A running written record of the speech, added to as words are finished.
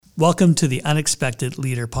Welcome to the Unexpected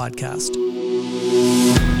Leader Podcast.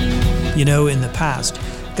 You know, in the past,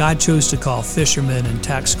 God chose to call fishermen and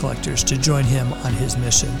tax collectors to join him on his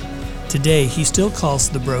mission. Today, he still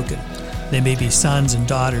calls the broken. They may be sons and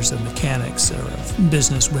daughters of mechanics or of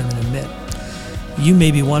business women and men. You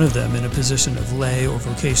may be one of them in a position of lay or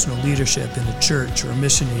vocational leadership in a church or a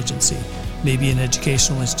mission agency, maybe an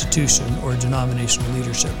educational institution or denominational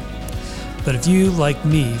leadership. But if you, like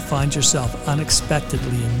me, find yourself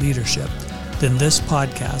unexpectedly in leadership, then this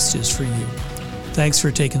podcast is for you. Thanks for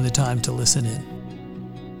taking the time to listen in.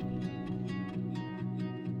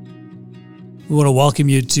 We want to welcome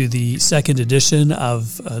you to the second edition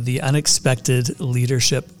of the Unexpected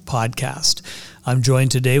Leadership Podcast. I'm joined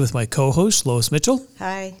today with my co-host, Lois Mitchell.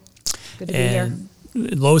 Hi, good to be here.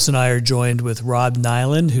 Lois and I are joined with Rob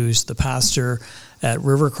Nyland, who's the pastor at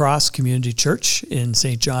River Cross Community Church in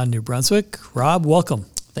St. John, New Brunswick. Rob, welcome.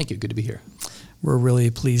 Thank you. Good to be here. We're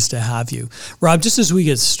really pleased to have you. Rob, just as we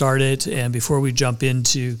get started and before we jump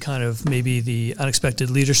into kind of maybe the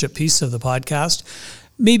unexpected leadership piece of the podcast,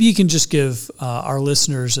 maybe you can just give our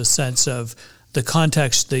listeners a sense of the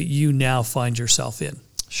context that you now find yourself in.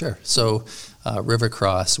 Sure. So River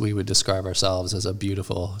Cross, we would describe ourselves as a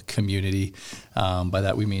beautiful community. By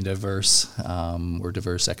that we mean diverse. We're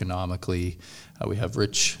diverse economically. We have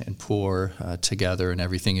rich and poor together and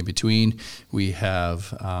everything in between. We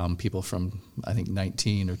have people from, I think,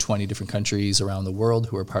 19 or 20 different countries around the world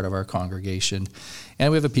who are part of our congregation.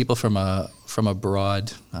 And we have people from a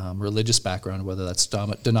broad religious background, whether that's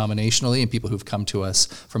denominationally, and people who've come to us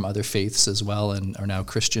from other faiths as well and are now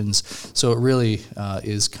Christians. So it really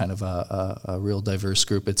is kind of a real diverse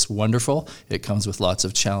group. It's wonderful. It comes with lots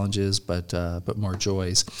of challenges, but more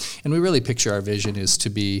joys. And we really picture our vision is to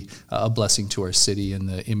be a blessing to our city, and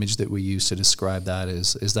the image that we use to describe that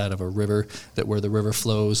is that of a river, that where the river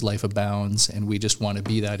flows, life abounds, and we just want to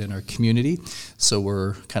be that in our community. So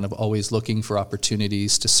we're kind of always looking for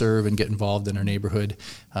opportunities to serve and get involved in our neighborhood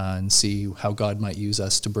and see how God might use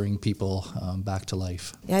us to bring people back to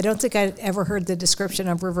life. Yeah, I don't think I'd ever heard the description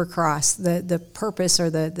of River Cross, the purpose or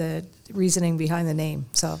the reasoning behind the name.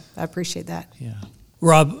 So I appreciate that. Yeah.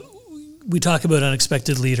 Rob, we talk about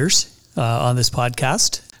unexpected leaders on this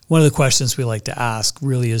podcast. One of the questions we like to ask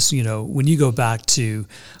really is, when you go back to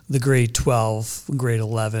the grade 12, grade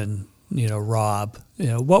 11, Rob,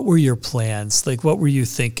 what were your plans? Like, what were you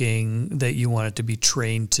thinking that you wanted to be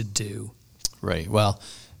trained to do? Right. Well,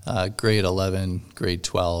 grade 11, grade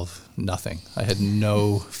 12, nothing. I had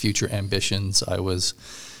no future ambitions. I was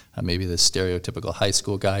maybe the stereotypical high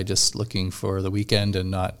school guy just looking for the weekend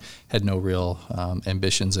and had no real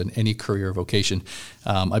ambitions in any career or vocation.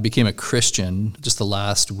 I became a Christian just the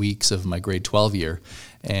last weeks of my grade 12 year,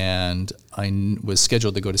 and I was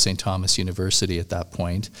scheduled to go to St. Thomas University at that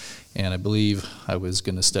point, and I believe I was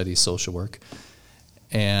going to study social work.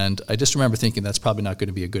 And I just remember thinking that's probably not going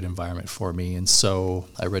to be a good environment for me. And so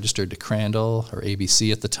I registered to Crandall or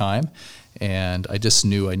ABC at the time. And I just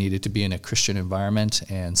knew I needed to be in a Christian environment.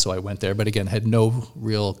 And so I went there. But again, had no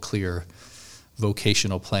real clear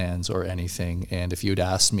vocational plans or anything. And if you'd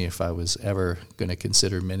asked me if I was ever going to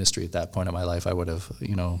consider ministry at that point in my life, I would have,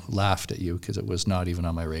 laughed at you because it was not even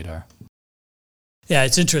on my radar. Yeah,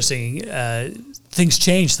 it's interesting. Things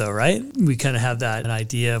change, though, right? We kind of have an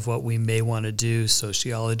idea of what we may want to do,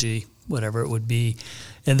 sociology, whatever it would be.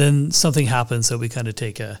 And then something happens that we kind of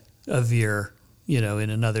take a veer, in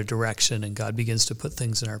another direction, and God begins to put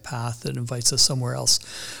things in our path that invites us somewhere else.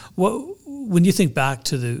 When you think back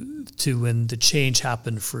to when the change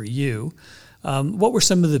happened for you, what were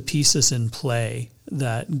some of the pieces in play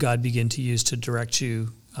that God began to use to direct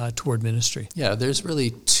you toward ministry? Yeah, there's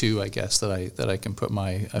really two, I guess, that I can put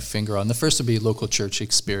my finger on. The first would be local church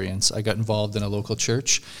experience. I got involved in a local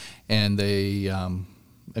church, and they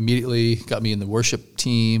immediately got me in the worship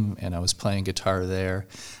team, and I was playing guitar there.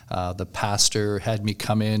 The pastor had me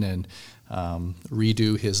come in and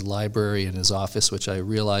redo his library and his office, which I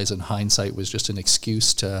realize in hindsight was just an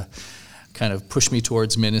excuse to kind of push me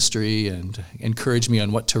towards ministry and encourage me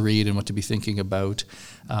on what to read and what to be thinking about.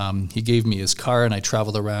 He gave me his car, and I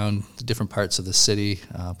traveled around the different parts of the city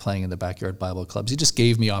playing in the backyard Bible clubs. He just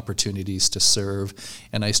gave me opportunities to serve,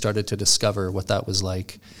 and I started to discover what that was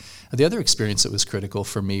like. The other experience that was critical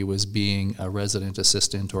for me was being a resident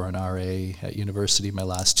assistant or an RA at university my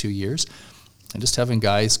last 2 years, and just having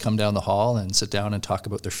guys come down the hall and sit down and talk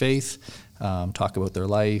about their faith, talk about their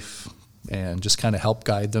life, and just kind of help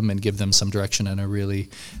guide them and give them some direction, and I really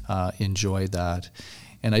enjoyed that.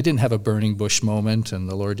 And I didn't have a burning bush moment, and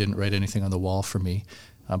the Lord didn't write anything on the wall for me,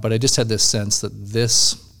 but I just had this sense that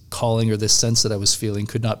this calling or this sense that I was feeling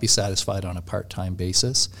could not be satisfied on a part-time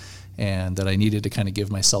basis. and that I needed to kind of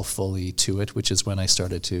give myself fully to it, which is when I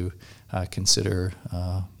started to consider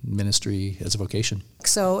ministry as a vocation.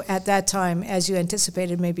 So at that time, as you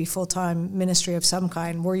anticipated maybe full-time ministry of some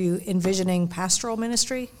kind, were you envisioning pastoral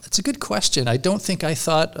ministry? That's a good question. I don't think I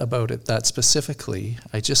thought about it that specifically.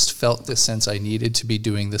 I just felt this sense I needed to be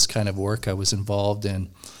doing this kind of work. I was involved in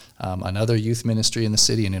another youth ministry in the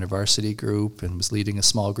city, an InterVarsity group, and was leading a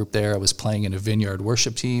small group there. I was playing in a vineyard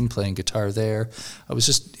worship team, playing guitar there. I was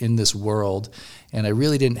just in this world, and I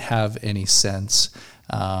really didn't have any sense.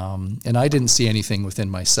 And I didn't see anything within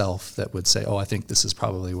myself that would say, I think this is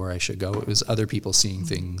probably where I should go. It was other people seeing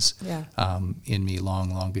things in me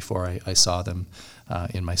long before I saw them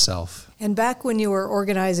in myself. And back when you were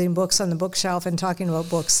organizing books on the bookshelf and talking about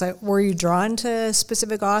books, were you drawn to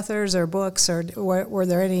specific authors or books, or were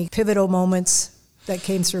there any pivotal moments that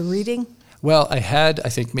came through reading? Well, I had, I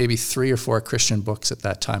think, maybe 3 or 4 Christian books at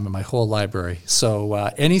that time in my whole library. So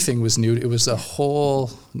anything was new. It was a whole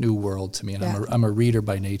new world to me, and I'm a reader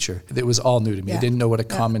by nature. It was all new to me. I didn't know what a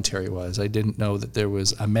commentary was. I didn't know that there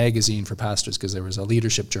was a magazine for pastors, because there was a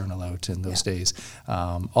leadership journal out in those days.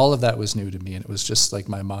 All of that was new to me, and it was just like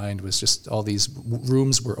my mind was just, all these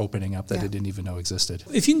rooms were opening up that I didn't even know existed.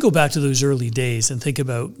 If you can go back to those early days and think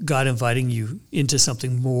about God inviting you into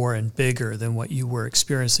something more and bigger than what you were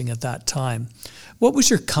experiencing at that time, what was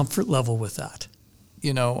your comfort level with that?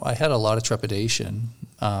 I had a lot of trepidation.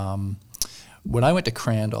 When I went to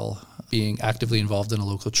Crandall, being actively involved in a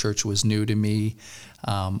local church was new to me.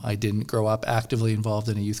 I didn't grow up actively involved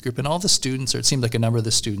in a youth group. And all the students, or it seemed like a number of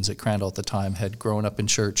the students at Crandall at the time, had grown up in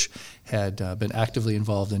church, had been actively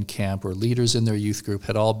involved in camp, or leaders in their youth group,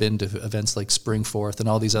 had all been to events like Spring Forth and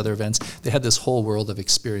all these other events. They had this whole world of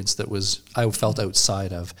experience that I felt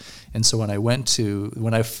outside of. And so when I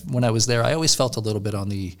was there, I always felt a little bit on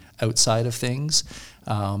the outside of things.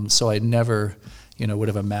 So I never, would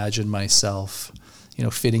have imagined myself,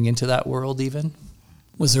 fitting into that world even.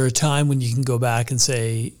 Was there a time when you can go back and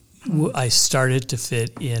say, I started to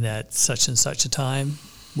fit in at such and such a time?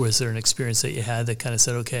 Was there an experience that you had that kind of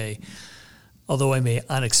said, okay, although I may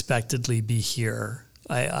unexpectedly be here,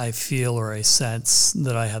 I feel or I sense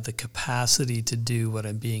that I have the capacity to do what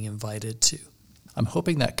I'm being invited to? I'm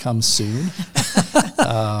hoping that comes soon.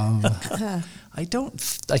 I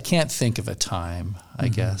can't think of a time, I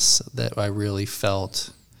guess, that I really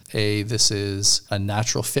felt, this is a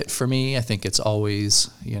natural fit for me. I think it's always,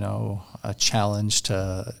 a challenge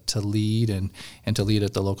to lead and to lead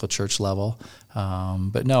at the local church level.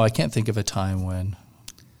 But no, I can't think of a time when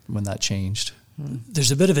that changed.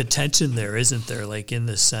 There's a bit of a tension there, isn't there? Like in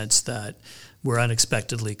the sense that we're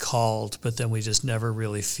unexpectedly called, but then we just never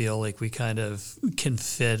really feel like we kind of can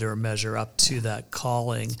fit or measure up to that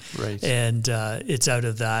calling. Right. And it's out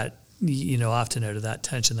of that, often out of that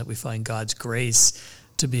tension that we find God's grace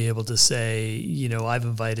to be able to say, I've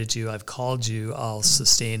invited you, I've called you, I'll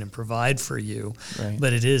sustain and provide for you. Right.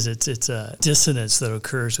 But it's a dissonance that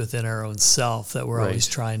occurs within our own self that we're always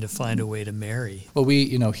trying to find a way to marry. Well, we,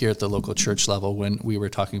 here at the local church level, when we were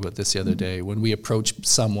talking about this the other day, when we approach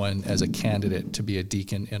someone as a candidate to be a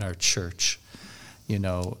deacon in our church,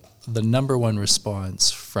 the number one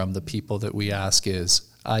response from the people that we ask is,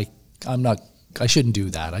 I shouldn't do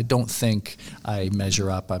that. I don't think I measure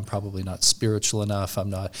up. I'm probably not spiritual enough. I'm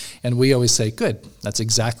not. And we always say, good, that's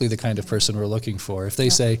exactly the kind of person we're looking for. If they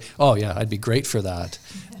say, oh yeah, I'd be great for that,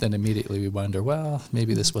 then immediately we wonder, well,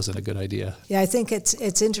 maybe this wasn't a good idea. Yeah, I think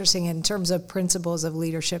it's interesting in terms of principles of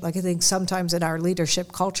leadership. Like I think sometimes in our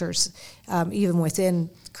leadership cultures, even within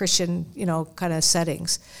Christian, kind of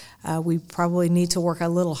settings, we probably need to work a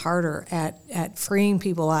little harder at freeing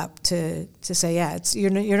people up to say,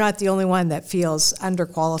 you're not the only one that feels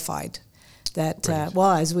underqualified. That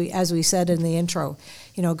as we said in the intro,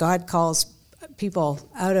 God calls people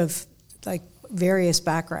out of like various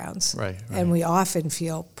backgrounds, right. And we often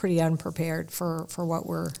feel pretty unprepared for what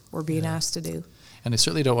we're being asked to do. And I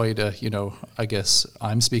certainly don't want you to, I guess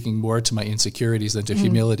I'm speaking more to my insecurities than to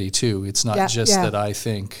humility too. It's not just that I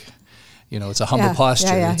think. It's a humble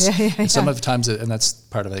posture. Some of the times, and that's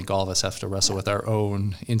part of, I think all of us have to wrestle with our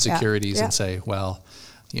own insecurities and say, well,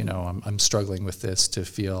 I'm struggling with this to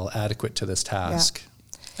feel adequate to this task.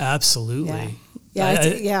 Absolutely. I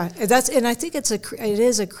think it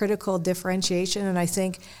is a critical differentiation, and I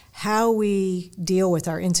think how we deal with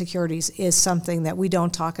our insecurities is something that we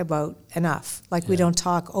don't talk about enough. We don't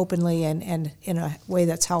talk openly and in a way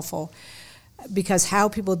that's helpful. Because how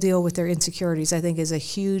people deal with their insecurities, I think, is a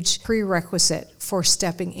huge prerequisite for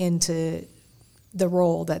stepping into the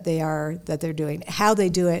role that they're doing. How they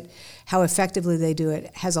do it, how effectively they do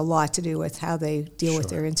it, has a lot to do with how they deal with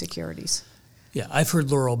their insecurities. Yeah, I've heard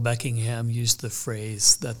Laurel Buckingham use the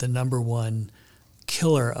phrase that the number one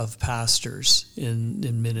killer of pastors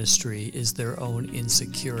in ministry is their own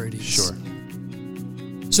insecurities. Sure.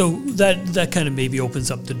 So that kind of maybe opens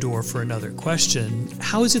up the door for another question.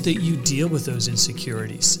 How is it that you deal with those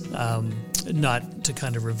insecurities? Not to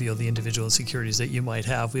kind of reveal the individual insecurities that you might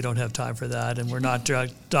have. We don't have time for that, and we're not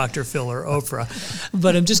Dr. Phil or Oprah.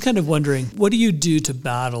 But I'm just kind of wondering, what do you do to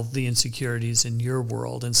battle the insecurities in your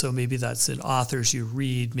world? And so maybe that's in authors you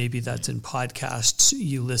read, maybe that's in podcasts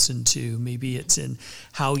you listen to, maybe it's in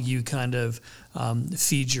how you kind of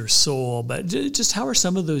feed your soul. But just how are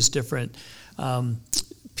some of those different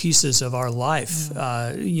pieces of our life,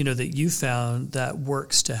 that you found that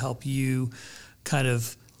works to help you kind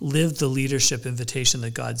of live the leadership invitation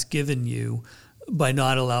that God's given you by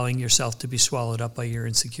not allowing yourself to be swallowed up by your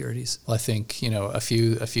insecurities? Well, I think, a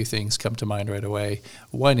few things come to mind right away.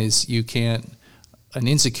 One is an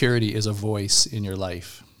insecurity is a voice in your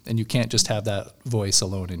life, and you can't just have that voice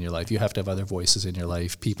alone in your life. You have to have other voices in your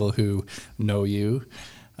life, people who know you,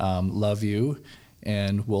 love you,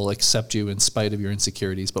 and will accept you in spite of your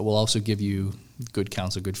insecurities, but will also give you good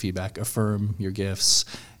counsel, good feedback, affirm your gifts,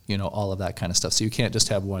 all of that kind of stuff. So you can't just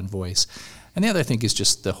have one voice. And the other thing is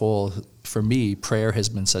just for me, prayer has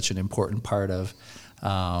been such an important part of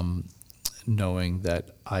knowing that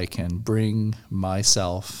I can bring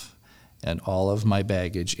myself and all of my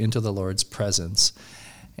baggage into the Lord's presence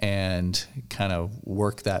and kind of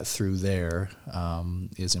work that through there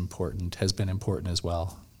has been important as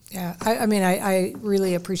well. Yeah, I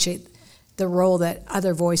really appreciate the role that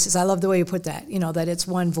other voices, I love the way you put that, that it's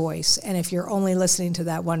one voice. And if you're only listening to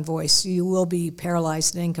that one voice, you will be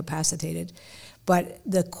paralyzed and incapacitated. But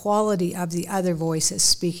the quality of the other voices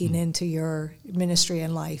speaking into your ministry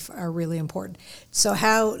and life are really important. So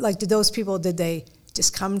did those people, did they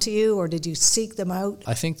just come to you, or did you seek them out?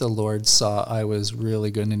 I think the Lord saw I was really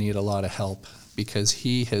going to need a lot of help because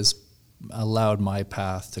He has allowed my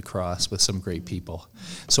path to cross with some great people.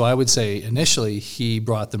 So I would say initially He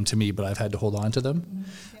brought them to me, but I've had to hold on to them.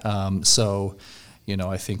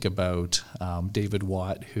 I think about David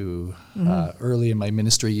Watt, who early in my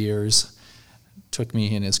ministry years took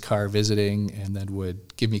me in his car visiting and then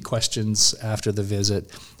would give me questions after the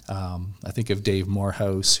visit. I think of Dave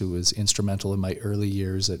Morehouse, who was instrumental in my early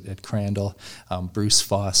years at Crandall, Bruce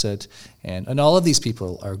Fawcett, and all of these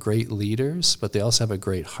people are great leaders, but they also have a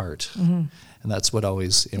great heart. And that's what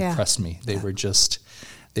always impressed me. They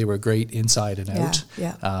were great inside and out.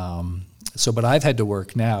 But I've had to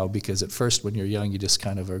work now, because at first when you're young, you just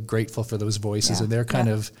kind of are grateful for those voices, and they're kind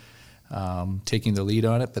of taking the lead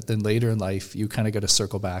on it. But then later in life, you kind of got to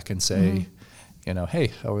circle back and say,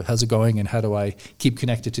 hey, how's it going, and how do I keep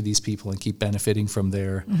connected to these people and keep benefiting from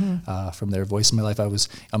their voice in my life? I was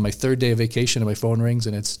on my third day of vacation and my phone rings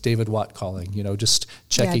and it's David Watt calling, just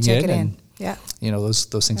checking in.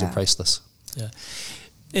 Those things are priceless. Yeah.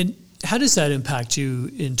 And how does that impact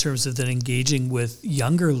you in terms of then engaging with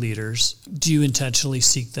younger leaders? Do you intentionally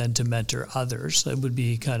seek then to mentor others? That would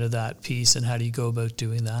be kind of that piece, and how do you go about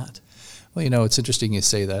doing that? Well, it's interesting you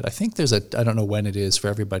say that. I think I don't know when it is for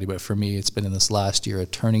everybody, but for me, it's been in this last year, a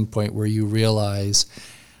turning point where you realize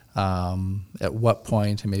at what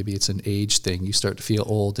point, and maybe it's an age thing, you start to feel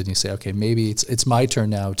old and you say, okay, maybe it's my turn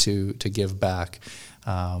now to give back.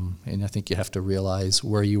 And I think you have to realize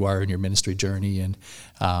where you are in your ministry journey and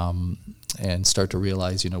start to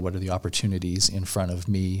realize, what are the opportunities in front of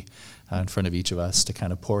me, in front of each of us to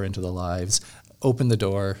kind of pour into the lives. Open the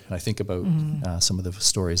door, and I think about some of the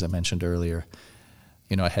stories I mentioned earlier.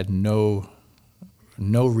 I had no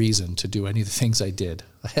reason to do any of the things I did.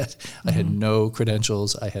 I had no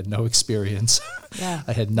credentials. I had no experience.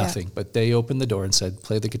 I had nothing. But they opened the door and said,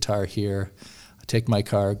 play the guitar here. Take my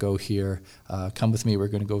car, go here. Come with me. We're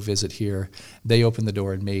going to go visit here. They opened the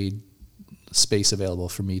door and made space available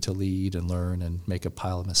for me to lead and learn and make a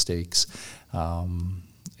pile of mistakes. And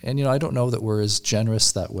I don't know that we're as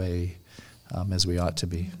generous that way as we ought to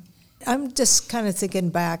be. I'm just kind of thinking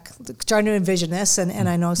back, trying to envision this, and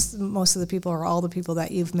I know most of the people, or all the people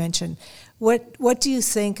that you've mentioned. What do you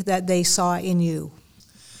think that they saw in you?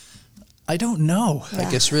 I don't know.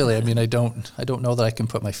 I guess really. I don't know that I can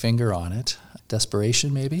put my finger on it.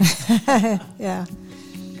 Desperation, maybe. Yeah.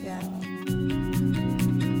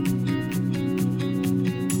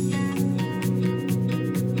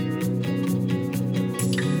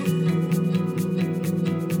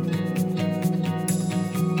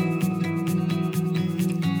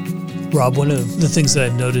 Rob, one of the things that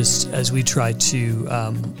I've noticed as we try to,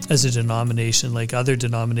 as a denomination, like other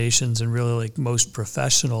denominations and really like most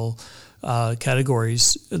professional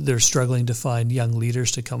categories, they're struggling to find young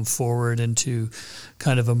leaders to come forward and to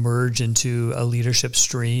kind of emerge into a leadership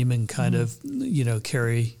stream and kind of,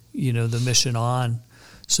 carry, the mission on,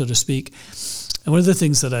 so to speak. And one of the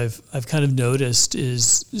things that I've kind of noticed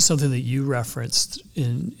is something that you referenced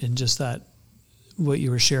in just that, what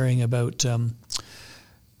you were sharing about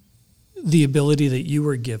the ability that you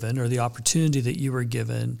were given, or the opportunity that you were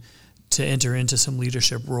given to enter into some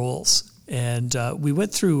leadership roles. And we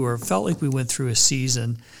went through, or felt like we went through, a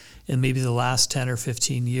season in maybe the last 10 or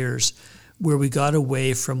 15 years where we got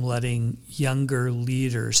away from letting younger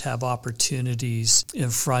leaders have opportunities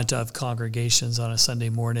in front of congregations on a Sunday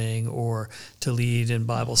morning, or to lead in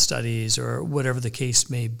Bible studies, or whatever the case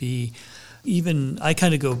may be. Even I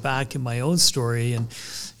kind of go back in my own story, and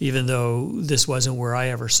even though this wasn't where I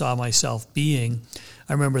ever saw myself being,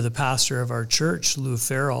 I remember the pastor of our church, Lou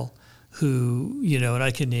Farrell, who, and I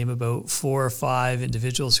can name about 4 or 5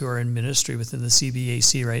 individuals who are in ministry within the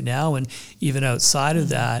CBAC right now, and even outside of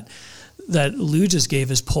that Lou just gave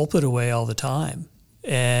his pulpit away all the time.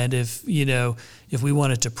 And if we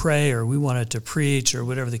wanted to pray, or we wanted to preach, or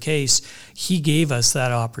whatever the case, he gave us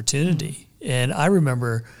that opportunity. And I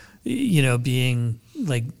remember being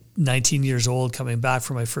like 19 years old, coming back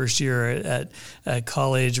from my first year at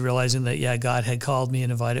college, realizing that, God had called me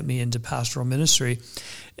and invited me into pastoral ministry.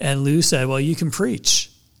 And Lou said, well, you can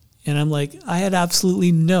preach. And I'm like, I had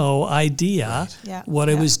absolutely no idea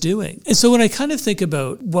what I was doing. And so when I kind of think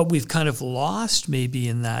about what we've kind of lost maybe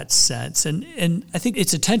in that sense, and I think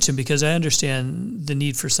it's a tension, because I understand the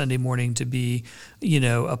need for Sunday morning to be,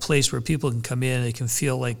 a place where people can come in and they can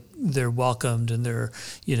feel like they're welcomed, and they're,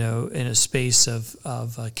 in a space of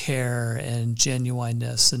care and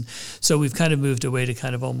genuineness. And so we've kind of moved away to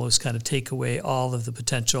kind of almost kind of take away all of the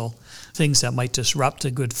potential things that might disrupt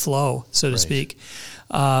a good flow, so to speak.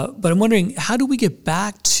 But I'm wondering, how do we get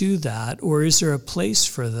back to that? Or is there a place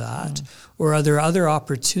for that? Or are there other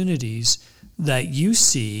opportunities that you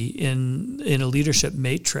see in a leadership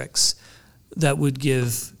matrix that would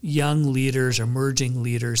give young leaders, emerging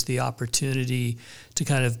leaders, the opportunity to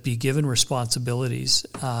kind of be given responsibilities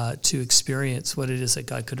to experience what it is that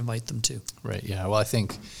God could invite them to? Right, yeah. Well, I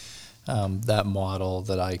think that model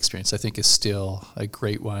that I experienced, I think, is still a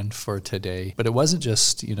great one for today. But it wasn't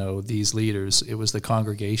just, these leaders, it was the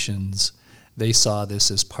congregations. They saw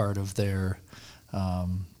this as part of their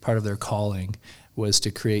calling, was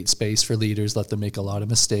to create space for leaders, let them make a lot of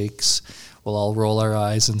mistakes. We'll all roll our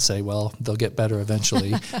eyes and say, well, they'll get better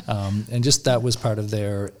eventually. And just that was part of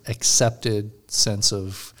their accepted sense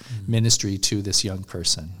of ministry to this young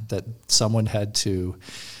person, that someone had to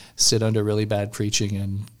sit under really bad preaching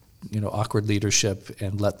and awkward leadership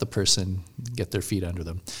and let the person get their feet under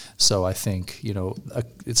them. So I think,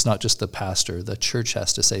 it's not just the pastor. The church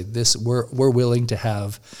has to say this, we're willing to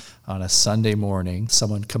have on a Sunday morning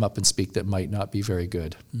someone come up and speak that might not be very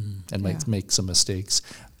good and might make some mistakes.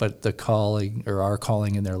 But the calling, or our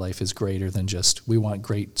calling in their life, is greater than just, we want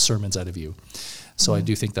great sermons out of you. So I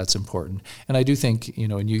do think that's important. And I do think,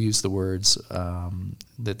 and you use the words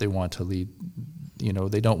that they want to lead.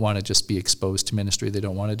 They don't want to just be exposed to ministry. They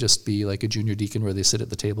don't want to just be like a junior deacon where they sit at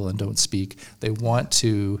the table and don't speak. They want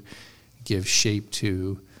to give shape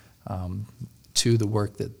to the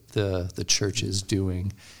work that the church is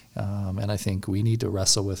doing. And I think we need to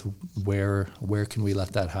wrestle with where can we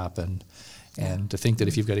let that happen. And to think that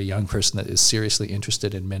if you've got a young person that is seriously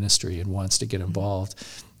interested in ministry and wants to get involved,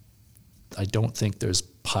 I don't think there's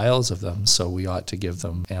piles of them, so we ought to give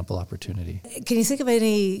them ample opportunity. Can you think of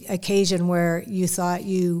any occasion where you thought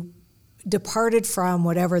you departed from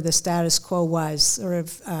whatever the status quo was, sort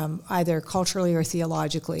of either culturally or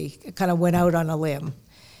theologically, kind of went out on a limb,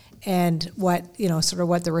 and what, sort of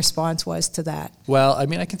what the response was to that? Well, I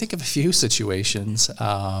mean, I can think of a few situations,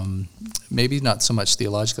 maybe not so much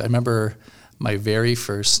theologically. I remember my very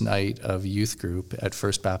first night of youth group at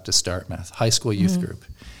First Baptist Dartmouth, high school youth group.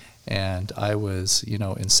 And I was,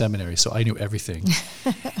 in seminary, so I knew everything.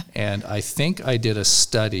 And I think I did a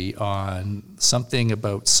study on something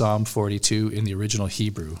about Psalm 42 in the original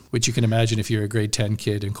Hebrew, which you can imagine if you're a grade 10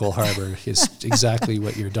 kid in Cole Harbour is exactly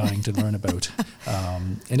what you're dying to learn about.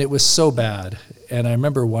 And it was so bad. And I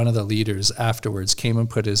remember one of the leaders afterwards came and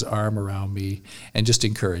put his arm around me and just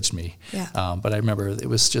encouraged me. Yeah. But I remember it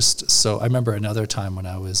was just so. I remember another time when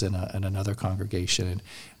I was in another congregation, and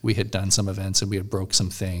we had done some events and we had broke some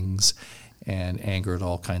things and angered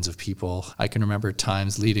all kinds of people. I can remember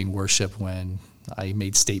times leading worship when I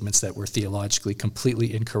made statements that were theologically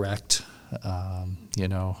completely incorrect.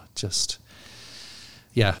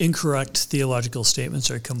 Yeah. Incorrect theological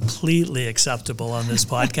statements are completely acceptable on this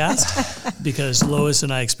podcast because Lois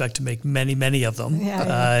and I expect to make many, many of them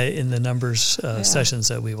in the numbers sessions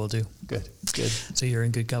that we will do. Good. So you're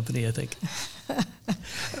in good company, I think.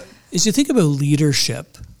 As you think about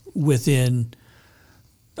leadership within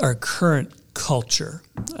our current culture,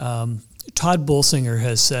 Todd Bolsinger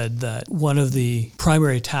has said that one of the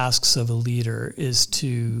primary tasks of a leader is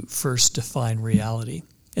to first define reality.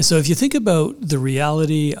 And so if you think about the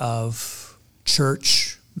reality of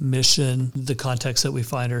church, mission, the context that we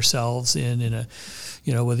find ourselves in a,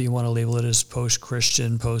 whether you want to label it as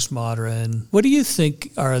post-Christian, postmodern, what do you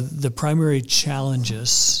think are the primary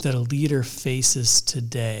challenges that a leader faces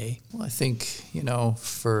today? Well, I think,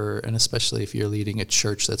 and especially if you're leading a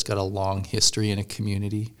church that's got a long history in a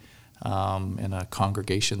community, and a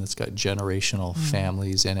congregation that's got generational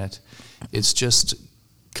families in it, it's just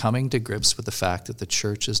coming to grips with the fact that the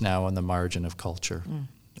church is now on the margin of culture.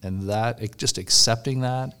 And that, just accepting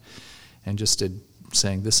that and just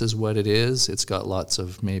saying this is what it is. It's got lots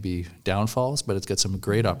of maybe downfalls, but it's got some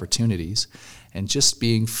great opportunities. And just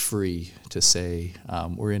being free to say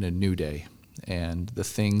we're in a new day. And the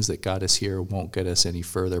things that got us here won't get us any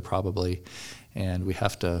further probably. And we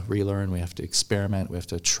have to relearn, we have to experiment, we have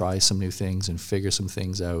to try some new things and figure some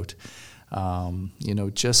things out.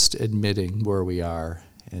 Just admitting where we are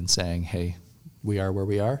and saying, hey, we are where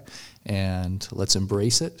we are, and let's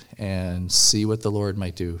embrace it and see what the Lord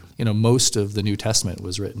might do. Most of the New Testament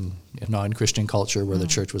was written in non-Christian culture where the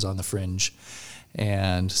church was on the fringe.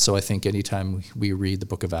 And so I think anytime we read the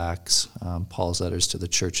book of Acts, Paul's letters to the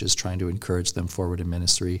churches trying to encourage them forward in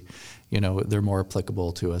ministry, they're more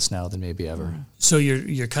applicable to us now than maybe ever. So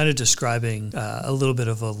you're kind of describing a little bit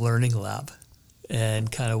of a learning lab and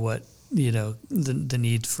kind of what, the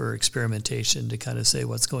need for experimentation to kind of say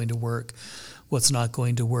what's going to work, what's not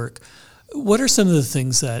going to work. What are some of the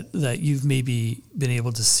things that you've maybe been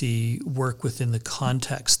able to see work within the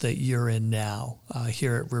context that you're in now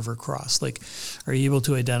here at River Cross? Like, are you able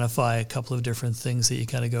to identify a couple of different things that you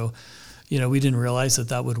kind of go, we didn't realize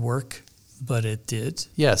that would work, but it did?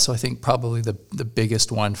 Yeah, so I think probably the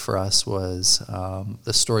biggest one for us was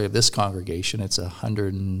the story of this congregation. It's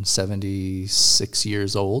 176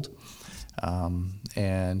 years old,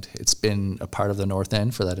 and it's been a part of the North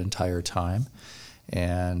End for that entire time.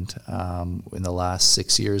 And in the last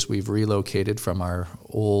 6 years, we've relocated from our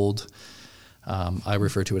old, I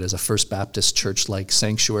refer to it as a First Baptist church-like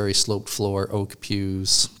sanctuary, sloped floor, oak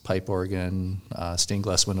pews, pipe organ, stained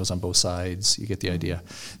glass windows on both sides. You get the idea.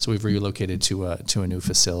 So we've relocated to a new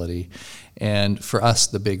facility. And for us,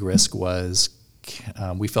 the big risk was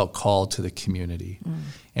we felt called to the community.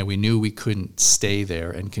 And we knew we couldn't stay there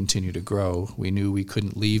and continue to grow. We knew we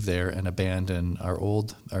couldn't leave there and abandon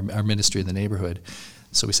our ministry in the neighborhood.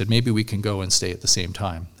 So we said maybe we can go and stay at the same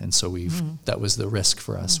time. And so that was the risk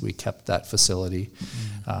for us. We kept that facility.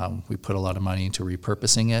 We put a lot of money into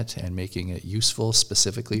repurposing it and making it useful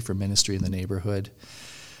specifically for ministry in the neighborhood.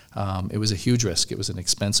 It was a huge risk. It was an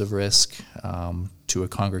expensive risk to a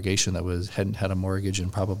congregation that hadn't had a mortgage in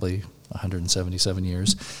probably 177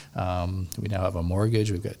 years. We now have a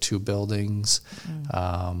mortgage. We've got 2 buildings.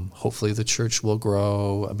 Hopefully the church will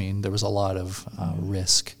grow. I mean, there was a lot of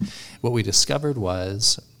risk. What we discovered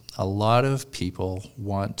was a lot of people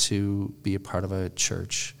want to be a part of a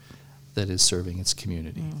church that is serving its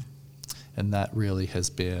community. And that really has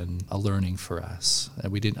been a learning for us.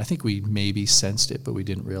 And I think we maybe sensed it, but we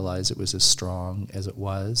didn't realize it was as strong as it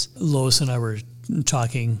was. Lois and I were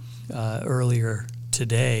talking earlier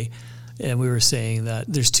today, and we were saying that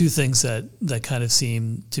there's 2 things that kind of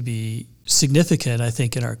seem to be significant, I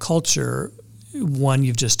think, in our culture. One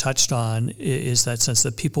you've just touched on is that sense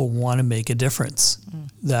that people want to make a difference,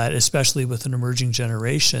 that especially with an emerging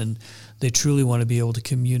generation, they truly want to be able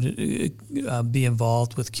to be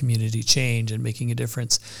involved with community change and making a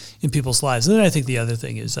difference in people's lives. And then I think the other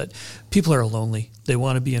thing is that people are lonely. They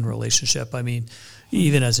want to be in relationship. I mean,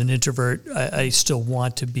 even as an introvert, I still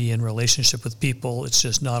want to be in relationship with people. It's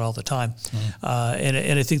just not all the time.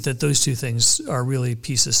 And I think that those 2 things are really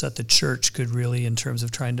pieces that the church could really, in terms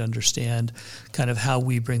of trying to understand kind of how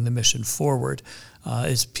we bring the mission forward,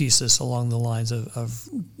 is pieces along the lines of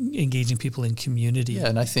engaging people in community. Yeah,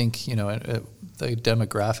 and I think, the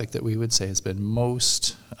demographic that we would say has been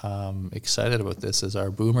most excited about this is our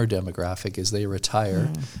boomer demographic. As they retire,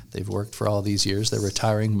 they've worked for all these years, they're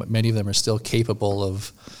retiring. Many of them are still capable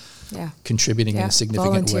of contributing in a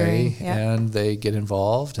significant way, and they get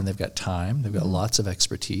involved, and they've got time, they've got lots of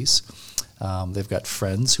expertise. They've got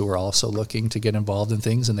friends who are also looking to get involved in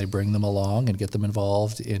things, and they bring them along and get them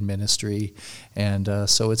involved in ministry. And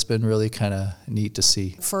so it's been really kind of neat to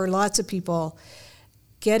see. For lots of people,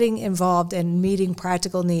 getting involved and meeting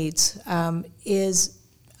practical needs is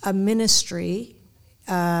a ministry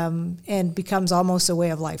and becomes almost a way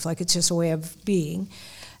of life, like it's just a way of being.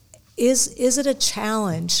 Is it a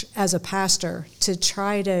challenge as a pastor to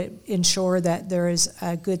try to ensure that there is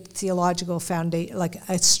a good theological foundation, like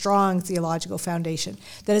a strong theological foundation,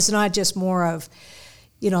 that it's not just more of,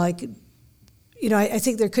 I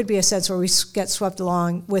think there could be a sense where we get swept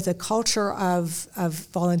along with a culture of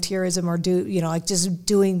volunteerism or just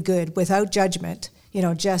doing good without judgment,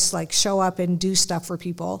 just like show up and do stuff for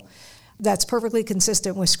people. That's perfectly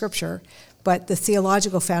consistent with Scripture, but the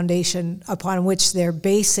theological foundation upon which they're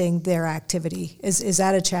basing their activity, is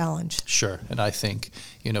that a challenge? Sure, and I think,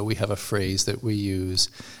 we have a phrase that we use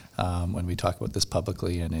when we talk about this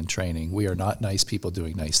publicly and in training. We are not nice people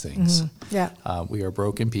doing nice things. Mm-hmm. Yeah. We are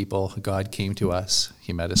broken people. God came to us.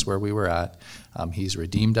 He met us where we were at. He's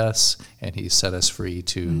redeemed us, and He's set us free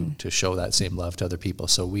to show that same love to other people.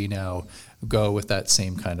 So we now go with that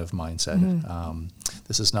same kind of mindset. Mm-hmm.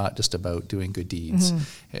 This is not just about doing good deeds.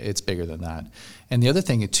 Mm-hmm. It's bigger than that. And the other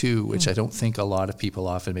thing, too, which I don't think a lot of people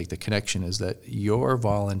often make the connection, is that your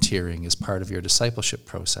volunteering is part of your discipleship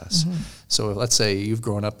process. Mm-hmm. So let's say you've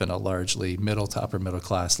grown up in a largely middle to upper middle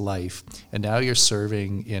class life, and now you're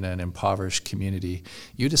serving in an impoverished community.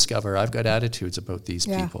 You discover, I've got attitudes about these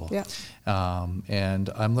people. Yeah. And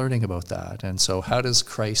I'm learning about that. And so how does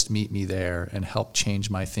Christ meet me there and help change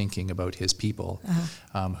my thinking about His people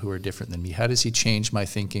who are different than me? How does He change my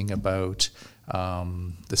thinking about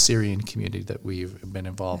the Syrian community that we've been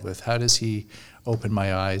involved with? How does He open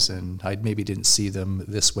my eyes, and I maybe didn't see them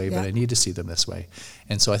this way, but I need to see them this way?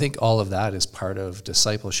 And so I think all of that is part of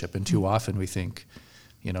discipleship. And too often we think,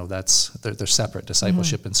 they're separate.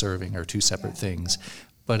 Discipleship and serving are two separate things.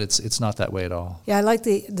 But it's not that way at all. Yeah, I like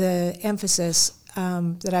the emphasis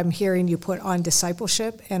that I'm hearing you put on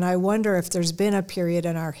discipleship, and I wonder if there's been a period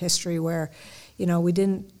in our history where, we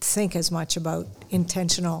didn't think as much about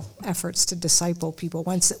intentional efforts to disciple people.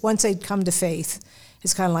 Once they'd come to faith,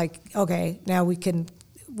 it's kind of like, okay, now we can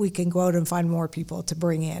go out and find more people to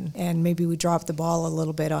bring in, and maybe we dropped the ball a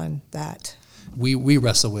little bit on that. We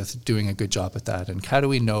wrestle with doing a good job at that, and how do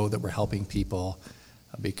we know that we're helping people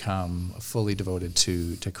become fully devoted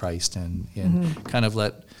to Christ and kind of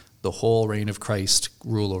let the whole reign of Christ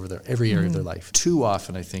rule over every area of their life? Too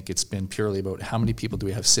often, I think it's been purely about how many people do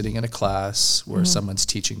we have sitting in a class where someone's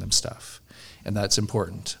teaching them stuff, and that's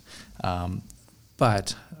important.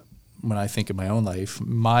 But when I think of my own life,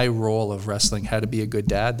 my role of wrestling how to be a good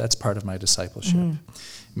dad, that's part of my discipleship.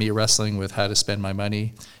 Me wrestling with how to spend my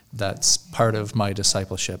money, that's part of my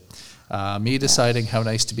discipleship. Me deciding how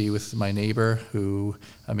nice to be with my neighbor who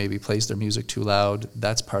maybe plays their music too loud,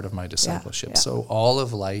 that's part of my discipleship. Yeah. So all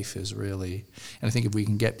of life is really, and I think if we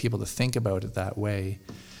can get people to think about it that way,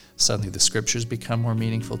 suddenly the Scriptures become more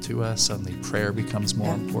meaningful to us, suddenly prayer becomes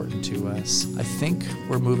more important to us. I think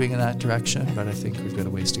we're moving in that direction, but I think we've got a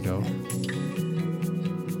ways to go.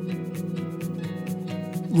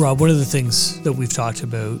 Rob, one of the things that we've talked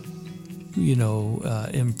about,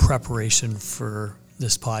 in preparation for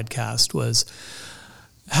this podcast was,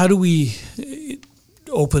 how do we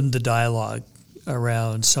open the dialogue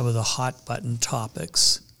around some of the hot button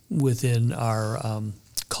topics within our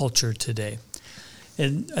culture today?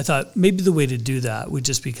 And I thought maybe the way to do that would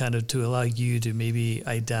just be kind of to allow you to maybe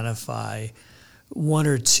identify one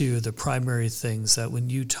or two of the primary things that when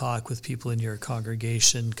you talk with people in your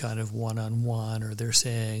congregation kind of one-on-one, or they're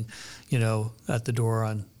saying, at the door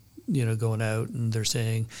on going out, and they're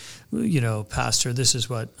saying, Pastor, this is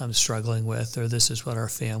what I'm struggling with, or this is what our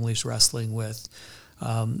family's wrestling with.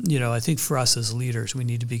 I think for us as leaders, we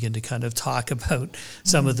need to begin to kind of talk about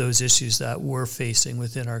some of those issues that we're facing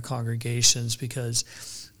within our congregations, because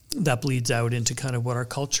that bleeds out into kind of what our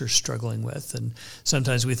culture's struggling with. And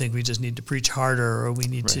sometimes we think we just need to preach harder, or we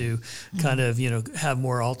need to kind of, have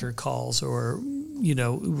more altar calls, or,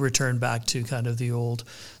 return back to kind of the old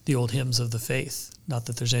hymns of the faith. Not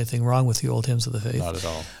that there's anything wrong with the old hymns of the faith. Not at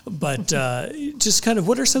all. But just kind of,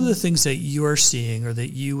 what are some of the things that you're seeing, or that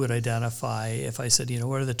you would identify if I said,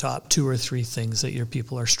 what are the top 2 or 3 things that your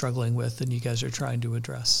people are struggling with and you guys are trying to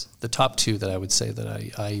address? The top 2 that I would say that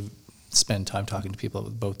I spend time talking to people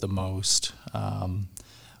about the most,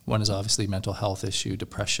 one is obviously mental health issue,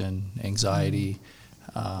 depression, anxiety,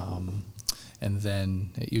 and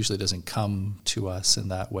then it usually doesn't come to us in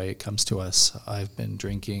that way. It comes to us, I've been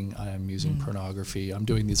drinking, I am using pornography, I'm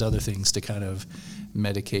doing these other things to kind of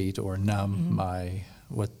medicate or numb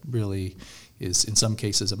what really is in some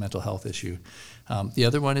cases a mental health issue. The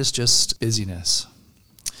other one is just busyness.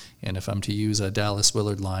 And if I'm to use a Dallas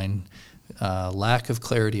Willard line, lack of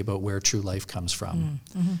clarity about where true life comes from.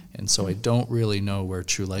 And so I don't really know where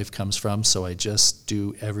true life comes from, so I just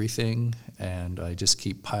do everything, and I just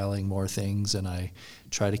keep piling more things, and I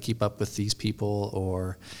try to keep up with these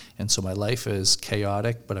people, and so my life is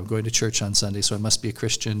chaotic, but I'm going to church on Sunday, so I must be a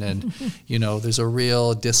Christian, and there's a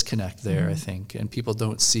real disconnect there, I think, and people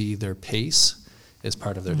don't see their pace as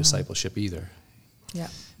part of their discipleship either. Yeah.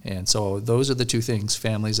 And so those are the two things: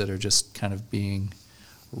 families that are just kind of being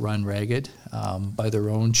run ragged by their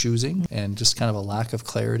own choosing, and just kind of a lack of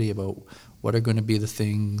clarity about what are going to be the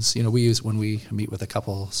things. When we meet with a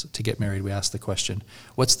couple to get married, we ask the question,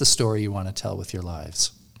 what's the story you want to tell with your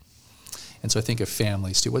lives? And so I think of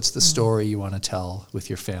families too. What's the story you want to tell with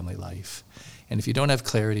your family life? And if you don't have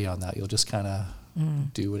clarity on that, you'll just kind of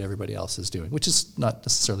do what everybody else is doing, which is not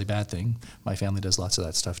necessarily a bad thing. My family does lots of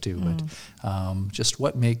that stuff too. But just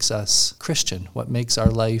what makes us Christian? What makes our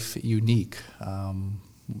life unique?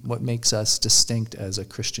 What makes us distinct as a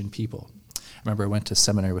Christian people? I remember I went to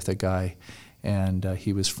seminary with a guy, and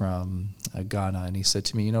he was from Ghana, and he said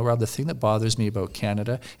to me, Rob, the thing that bothers me about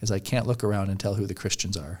Canada is I can't look around and tell who the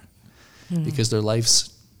Christians are, because their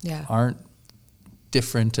lives aren't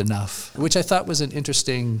different enough, which I thought was an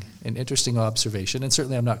interesting observation. And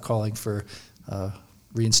certainly I'm not calling for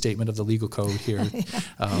reinstatement of the legal code here.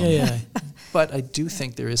 But I do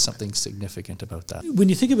think there is something significant about that. When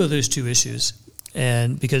you think about those two issues,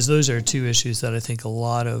 and because those are two issues that I think a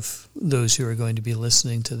lot of those who are going to be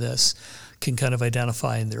listening to this can kind of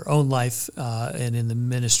identify in their own life and in the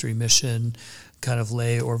ministry mission, kind of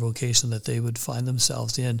lay or vocation that they would find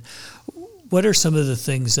themselves in. What are some of the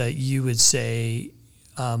things that you would say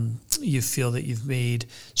you feel that you've made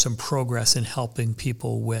some progress in helping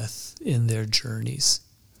people with in their journeys?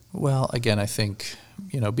 Well, again, I think,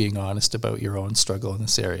 being honest about your own struggle in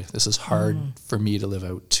this area. This is hard for me to live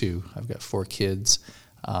out too. I've got 4 kids.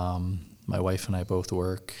 My wife and I both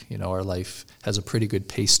work. Our life has a pretty good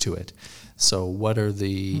pace to it. So what are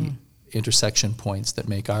the intersection points that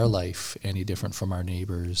make our life any different from our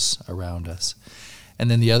neighbors around us?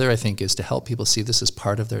 And then the other, I think, is to help people see this as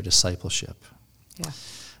part of their discipleship. Yeah.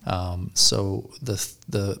 So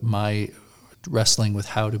my wrestling with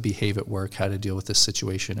how to behave at work, how to deal with this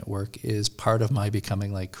situation at work is part of my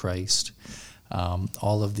becoming like Christ.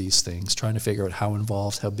 All of these things, trying to figure out how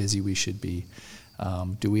involved, how busy we should be.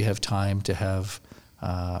 Do we have time to have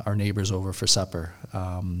our neighbors over for supper?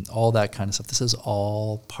 All that kind of stuff. This is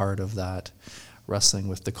all part of that wrestling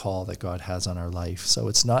with the call that God has on our life. So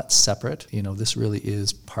it's not separate. This really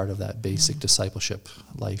is part of that basic discipleship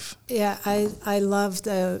life. Yeah, I love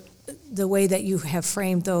the way that you have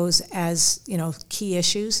framed those as, key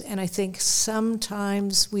issues. And I think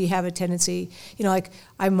sometimes we have a tendency, like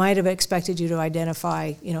I might have expected you to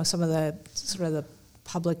identify, some of the sort of the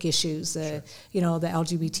public issues, the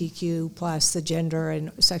LGBTQ plus, the gender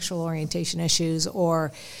and sexual orientation issues,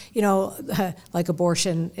 or, like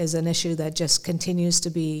abortion is an issue that just continues to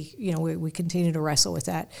be, we continue to wrestle with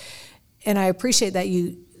that. And I appreciate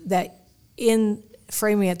that in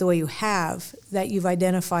framing it the way you have, that you've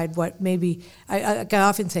identified what maybe, I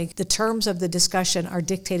often think the terms of the discussion are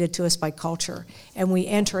dictated to us by culture, and we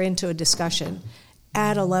enter into a discussion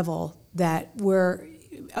at a level that we're,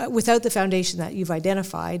 without the foundation that you've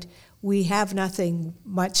identified, we have nothing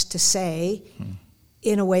much to say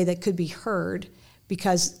in a way that could be heard,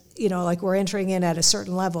 because, like we're entering in at a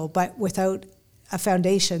certain level, but without a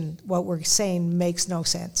foundation, what we're saying makes no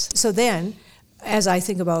sense. So then, as I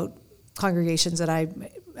think about congregations that I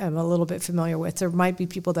am a little bit familiar with, there might be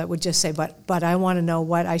people that would just say, but I want to know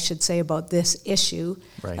what I should say about this issue.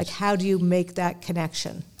 Right. Like, how do you make that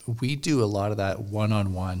connection? We do a lot of that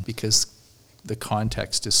one-on-one because the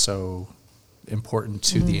context is so important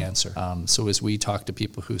to the answer. So as we talk to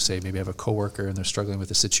people who say maybe have a coworker and they're struggling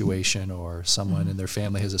with a situation, or someone in their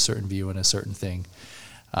family has a certain view on a certain thing,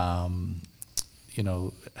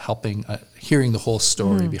 helping, hearing the whole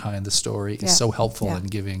story behind the story is so helpful in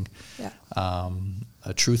giving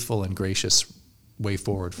a truthful and gracious way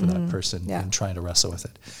forward for that person in trying to wrestle with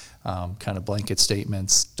it. Kind of blanket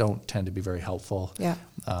statements don't tend to be very helpful.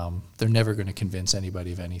 They're never going to convince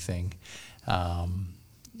anybody of anything.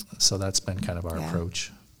 So that's been kind of our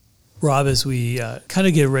approach. Rob, as we kind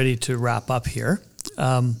of get ready to wrap up here,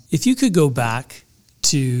 if you could go back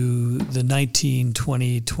to the 19,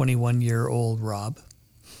 20, 21-year-old Rob,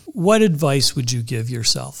 what advice would you give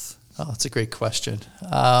yourself? Oh, that's a great question.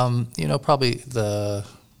 Probably the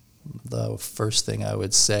first thing I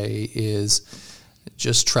would say is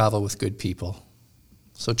just travel with good people.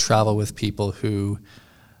 So travel with people who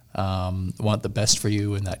want the best for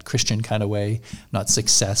you in that Christian kind of way, not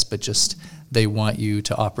success, but just they want you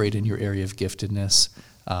to operate in your area of giftedness.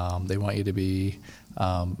 They want you to be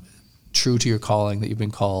true to your calling that you've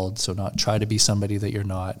been called. So not try to be somebody that you're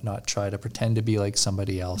not try to pretend to be like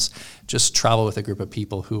somebody else. Just travel with a group of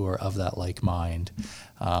people who are of that like mind.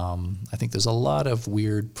 I think there's a lot of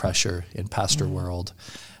weird pressure in pastor world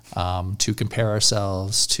to compare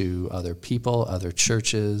ourselves to other people, other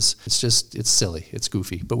churches. It's silly, it's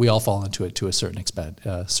goofy, but we all fall into it to a certain extent.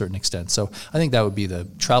 So I think that would be the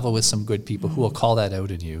travel with some good people who will call that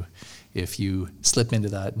out in you if you slip into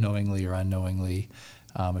that knowingly or unknowingly.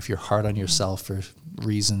 If you're hard on yourself for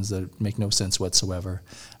reasons that make no sense whatsoever,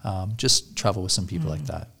 just travel with some people like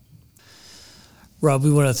that. Rob,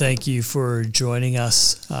 we want to thank you for joining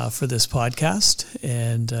us for this podcast,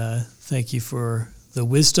 and thank you for the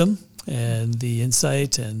wisdom and the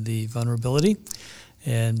insight and the vulnerability,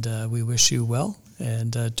 and we wish you well.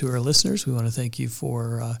 And to our listeners, we want to thank you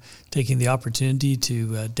for taking the opportunity to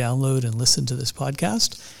download and listen to this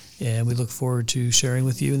podcast, and we look forward to sharing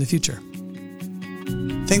with you in the future.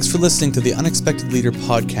 Thanks for listening to the Unexpected Leader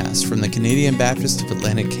podcast from the Canadian Baptist of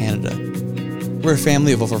Atlantic Canada. We're a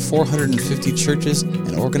family of over 450 churches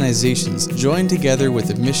and organizations joined together with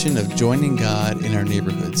the mission of joining God in our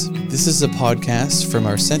neighborhoods. This is a podcast from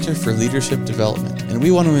our Center for Leadership Development, and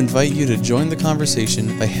we want to invite you to join the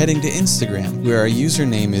conversation by heading to Instagram, where our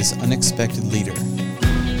username is Unexpected Leader.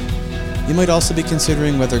 You might also be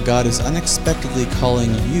considering whether God is unexpectedly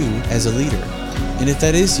calling you as a leader. And if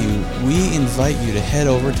that is you, we invite you to head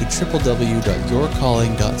over to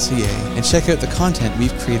www.yourcalling.ca and check out the content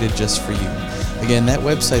we've created just for you. Again, that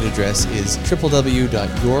website address is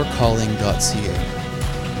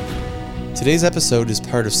www.yourcalling.ca. Today's episode is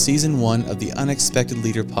part of Season 1 of the Unexpected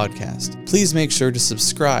Leader podcast. Please make sure to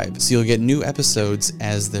subscribe so you'll get new episodes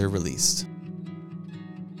as they're released.